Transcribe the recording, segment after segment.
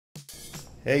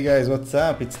Hey guys, what's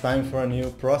up? It's time for a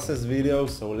new process video,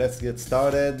 so let's get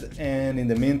started. And in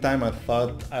the meantime, I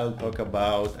thought I'll talk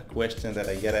about a question that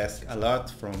I get asked a lot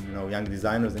from young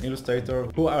designers and illustrators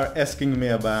who are asking me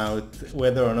about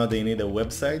whether or not they need a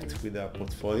website with a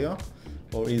portfolio,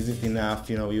 or is it enough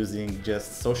using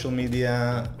just social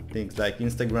media, things like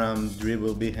Instagram,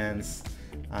 Dribble, Behance,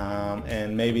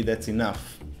 and maybe that's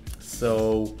enough.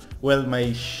 So, well,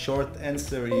 my short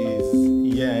answer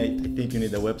is yeah, I think you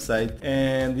need a website.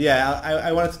 And yeah,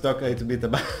 I wanted to talk a little bit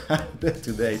about that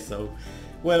today. So,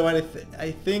 well,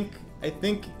 I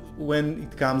think when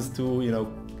it comes to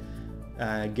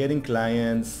getting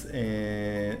clients,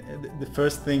 the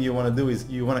first thing you want to do is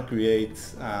you want to create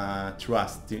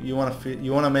trust. You want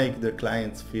to make the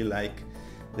clients feel like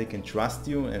they can trust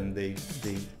you and they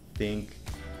think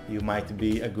you might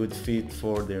be a good fit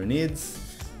for their needs.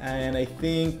 And I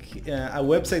think a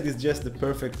website is just the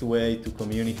perfect way to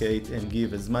communicate and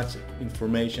give as much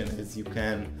information as you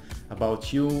can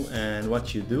about you and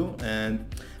what you do. And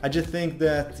I just think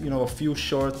that a few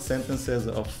short sentences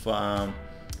of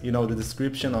the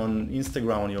description on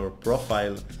Instagram on your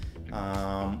profile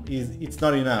it's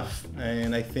not enough.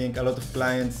 And I think a lot of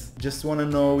clients just want to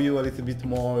know you a little bit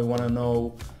more, want to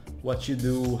know what you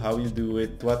do, how you do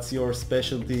it, what's your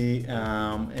specialty,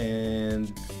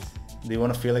 and they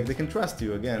want to feel like they can trust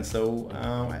you again. So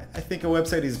I think a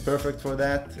website is perfect for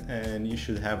that, and you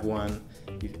should have one,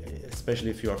 especially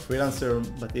if you're a freelancer.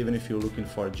 But even if you're looking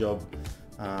for a job,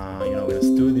 in a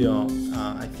studio,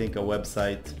 I think a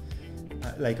website,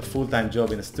 like a full-time job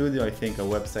in a studio, I think a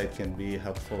website can be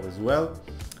helpful as well.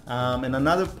 And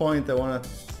another point I want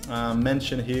to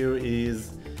mention here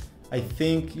is, I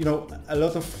think a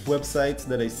lot of websites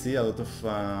that I see, a lot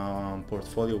of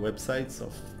portfolio websites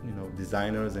of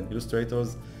designers and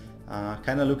illustrators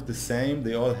kind of look the same.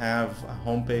 They all have a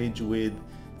homepage with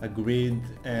a grid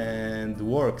and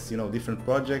works, different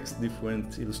projects,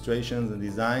 different illustrations and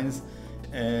designs,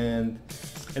 and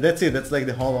that's it. That's like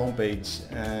the whole homepage.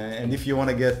 And if you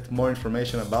want to get more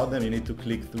information about them, you need to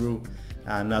click through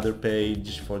another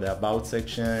page for the about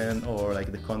section or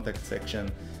like the contact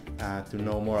section to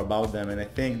know more about them. And I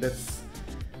think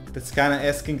that's kind of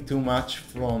asking too much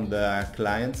from the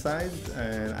client side.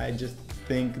 And I just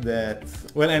think that,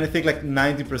 well, and I think like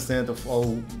 90% of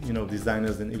all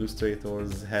designers and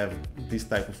illustrators have this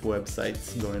type of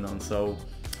websites going on. So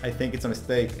I think it's a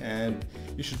mistake, and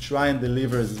you should try and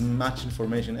deliver as much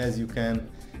information as you can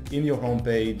in your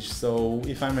homepage. So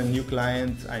if I'm a new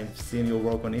client, I've seen your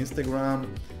work on Instagram,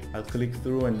 I'll click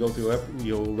through and go to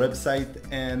your website,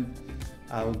 and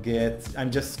I'm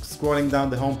just scrolling down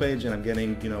the homepage and I'm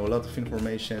getting a lot of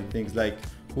information, things like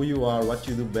who you are, what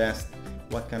you do best,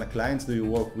 what kind of clients do you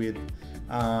work with,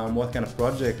 what kind of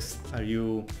projects are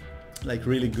you like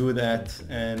really good at,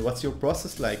 and what's your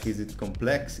process like? Is it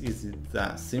complex? Is it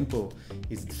simple?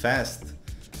 Is it fast?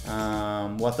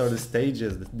 What are the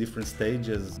stages, the different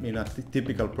stages in a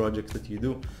typical project that you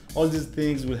do? All these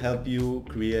things will help you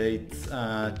create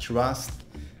trust.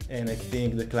 And I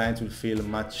think the clients will feel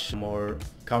much more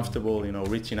comfortable,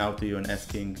 reaching out to you and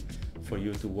asking for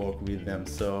you to work with them.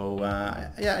 So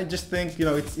yeah, I just think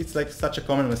it's like such a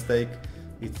common mistake.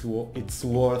 It's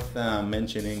worth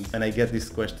mentioning, and I get this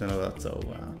question a lot. So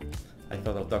I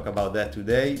thought I'll talk about that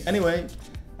today. Anyway,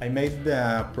 I made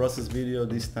the process video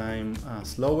this time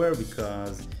slower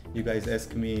because you guys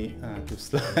asked me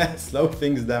to slow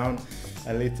things down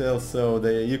a little so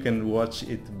that you can watch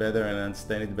it better and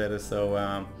understand it better. So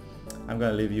I'm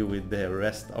gonna leave you with the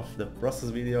rest of the process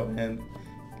video and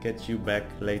get you back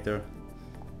later.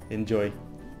 Enjoy.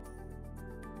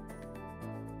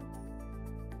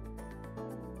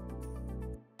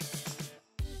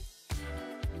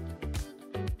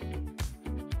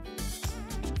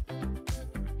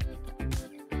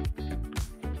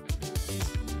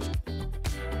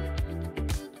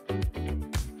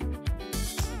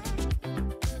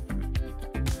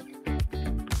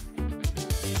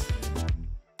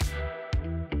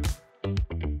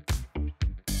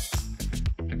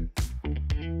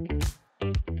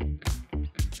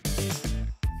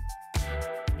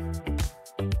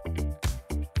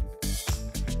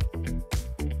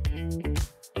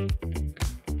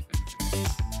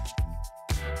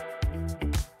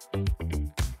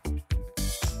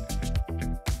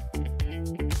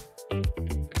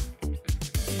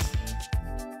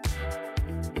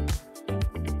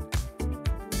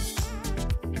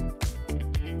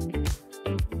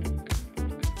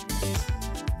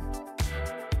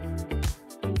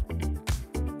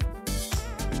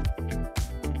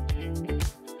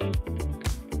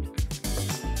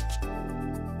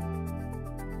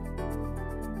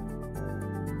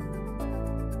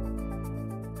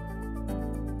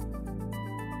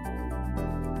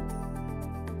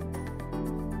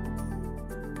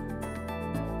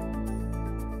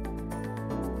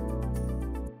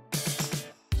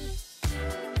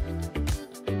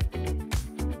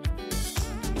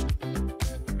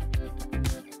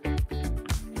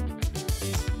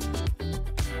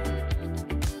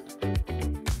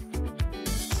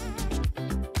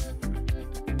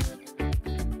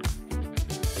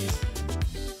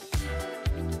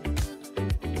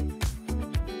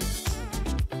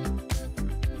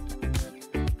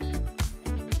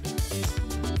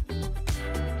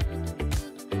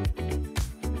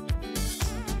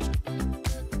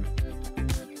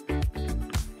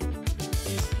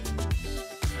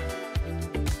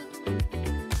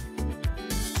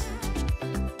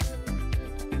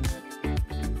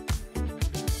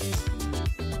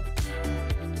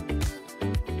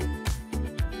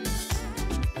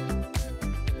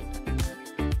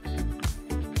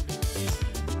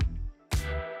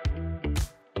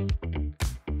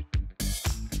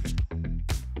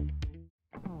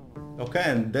 Okay,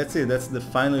 and that's it. That's the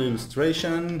final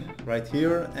illustration right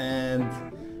here. And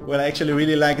well, I actually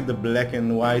really like the black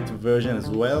and white version as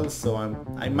well, so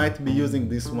I might be using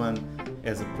this one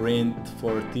as a print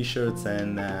for t-shirts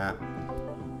and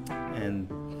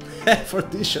for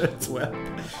t-shirts, well,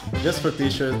 just for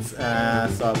t-shirts,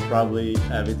 so I'll probably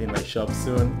have it in my shop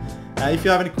soon. If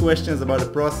you have any questions about the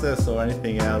process or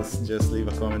anything else, just leave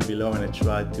a comment below and I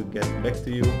try to get back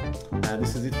to you.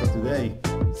 This is it for today.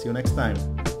 See you next time.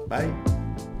 Bye.